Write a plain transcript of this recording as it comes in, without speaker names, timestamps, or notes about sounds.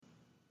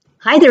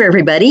Hi there,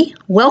 everybody.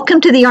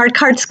 Welcome to the Art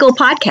Card School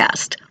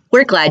podcast.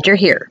 We're glad you're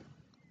here.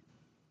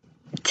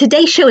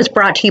 Today's show is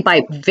brought to you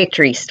by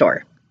Victory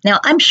Store. Now,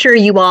 I'm sure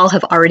you all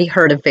have already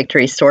heard of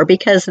Victory Store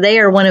because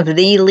they are one of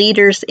the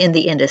leaders in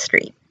the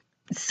industry.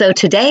 So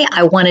today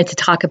I wanted to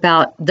talk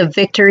about the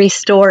Victory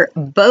Store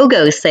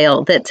BOGO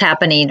sale that's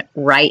happening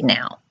right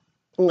now.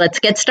 Let's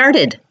get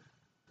started.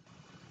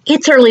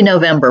 It's early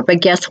November,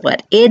 but guess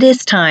what? It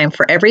is time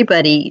for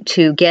everybody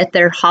to get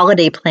their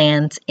holiday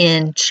plans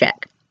in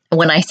check.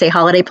 When I say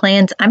holiday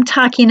plans, I'm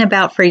talking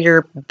about for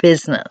your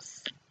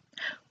business.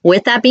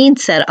 With that being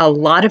said, a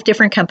lot of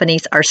different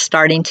companies are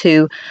starting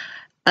to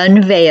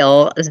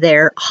unveil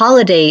their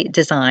holiday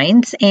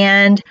designs,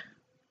 and,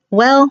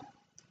 well,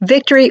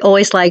 Victory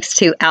always likes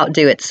to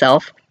outdo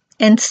itself.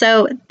 And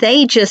so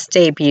they just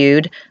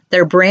debuted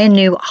their brand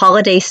new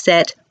holiday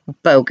set,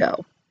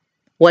 BOGO.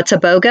 What's a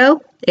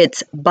BOGO?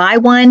 It's buy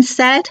one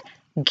set,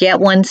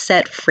 get one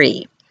set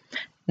free.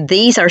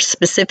 These are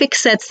specific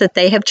sets that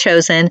they have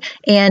chosen,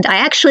 and I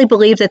actually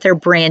believe that they're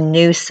brand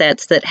new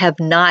sets that have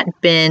not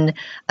been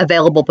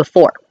available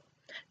before.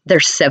 They're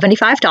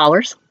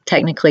 $75,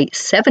 technically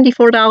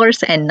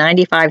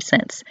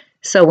 $74.95.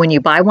 So when you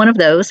buy one of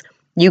those,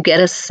 you get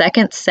a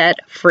second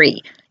set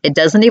free. It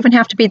doesn't even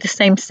have to be the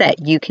same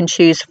set. You can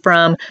choose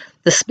from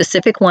the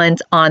specific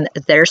ones on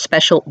their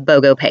special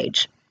BOGO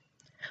page.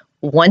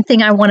 One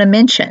thing I want to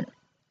mention,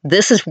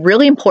 this is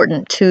really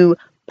important to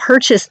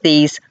purchase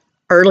these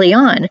early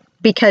on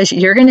because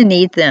you're going to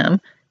need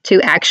them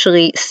to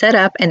actually set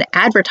up and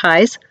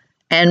advertise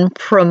and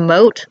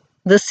promote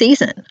the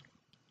season.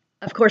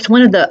 Of course,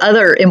 one of the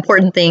other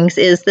important things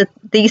is that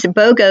these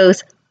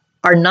BOGOs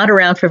are not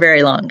around for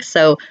very long.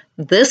 So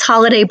this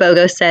holiday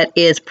BOGO set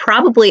is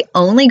probably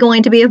only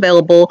going to be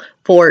available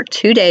for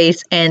 2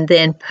 days, and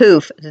then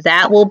poof,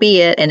 that will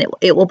be it, and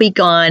it will be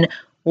gone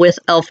with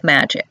elf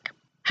magic.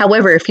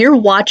 However, if you're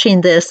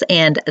watching this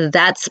and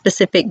that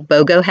specific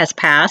BOGO has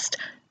passed,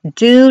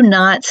 do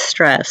not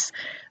stress.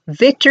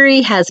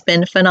 Victory has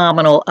been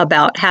phenomenal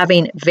about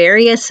having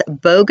various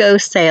BOGO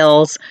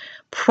sales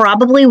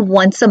probably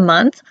once a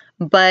month,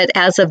 but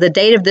as of the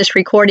date of this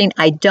recording,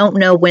 I don't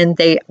know when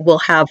they will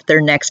have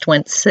their next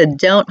one, so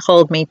don't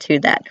hold me to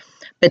that.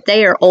 But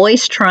they are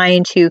always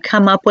trying to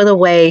come up with a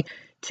way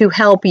to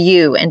help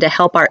you and to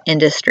help our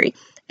industry.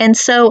 And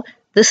so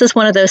this is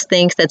one of those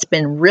things that's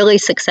been really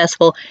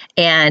successful,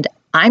 and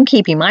I'm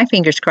keeping my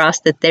fingers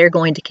crossed that they're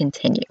going to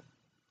continue.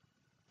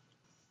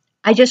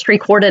 I just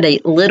recorded a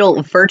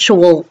little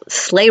virtual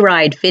sleigh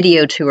ride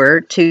video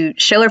tour to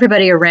show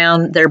everybody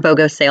around their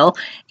BOGO sale,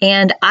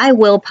 and I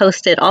will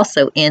post it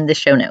also in the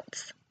show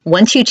notes.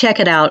 Once you check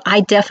it out,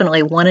 I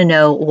definitely want to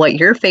know what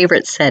your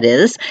favorite set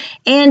is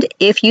and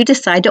if you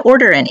decide to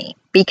order any,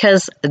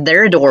 because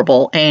they're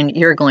adorable and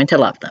you're going to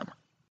love them.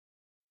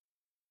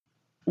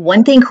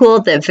 One thing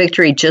cool that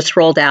Victory just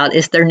rolled out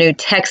is their new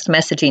text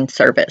messaging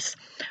service.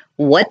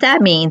 What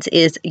that means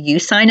is you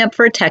sign up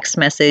for a text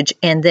message,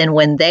 and then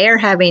when they are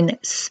having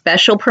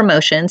special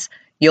promotions,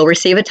 you'll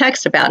receive a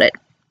text about it.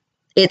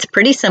 It's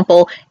pretty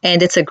simple,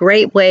 and it's a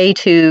great way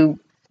to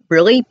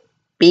really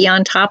be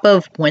on top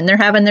of when they're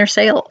having their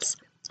sales.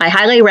 I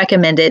highly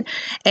recommend it,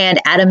 and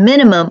at a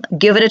minimum,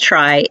 give it a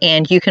try,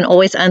 and you can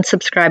always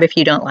unsubscribe if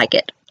you don't like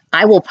it.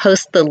 I will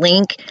post the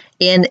link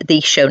in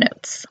the show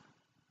notes.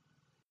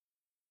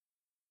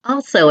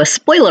 Also, a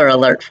spoiler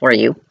alert for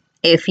you.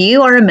 If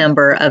you are a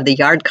member of the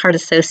Yard Card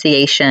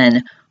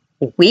Association,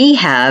 we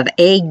have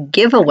a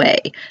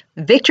giveaway.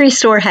 Victory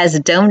Store has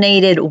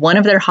donated one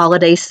of their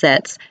holiday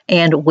sets,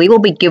 and we will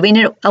be giving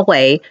it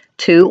away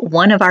to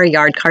one of our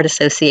Yard Card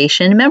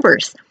Association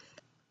members.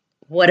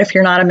 What if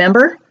you're not a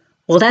member?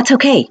 Well, that's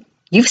okay.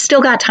 You've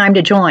still got time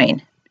to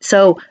join.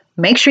 So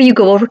make sure you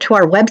go over to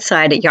our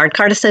website at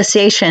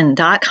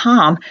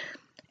yardcardassociation.com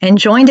and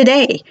join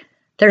today.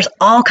 There's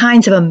all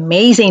kinds of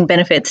amazing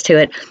benefits to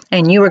it,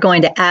 and you are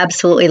going to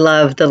absolutely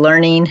love the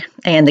learning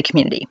and the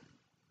community.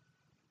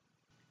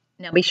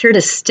 Now be sure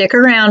to stick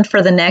around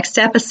for the next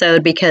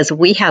episode because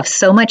we have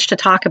so much to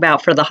talk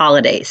about for the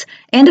holidays.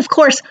 And of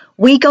course,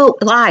 we go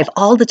live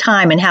all the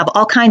time and have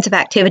all kinds of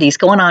activities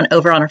going on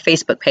over on our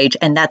Facebook page,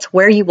 and that's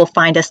where you will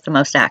find us the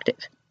most active.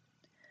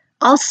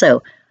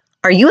 Also,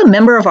 are you a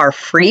member of our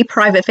free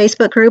private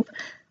Facebook group?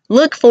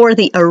 Look for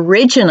the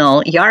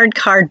original Yard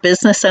Card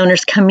Business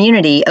Owners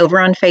community over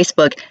on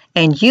Facebook,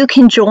 and you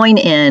can join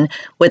in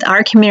with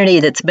our community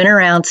that's been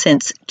around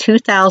since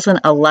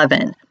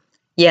 2011.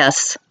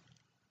 Yes,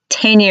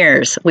 10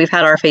 years we've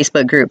had our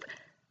Facebook group.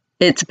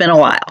 It's been a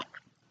while.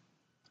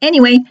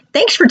 Anyway,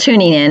 thanks for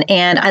tuning in,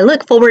 and I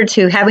look forward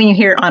to having you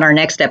here on our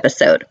next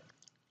episode.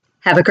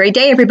 Have a great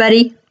day,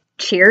 everybody.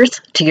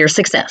 Cheers to your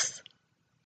success.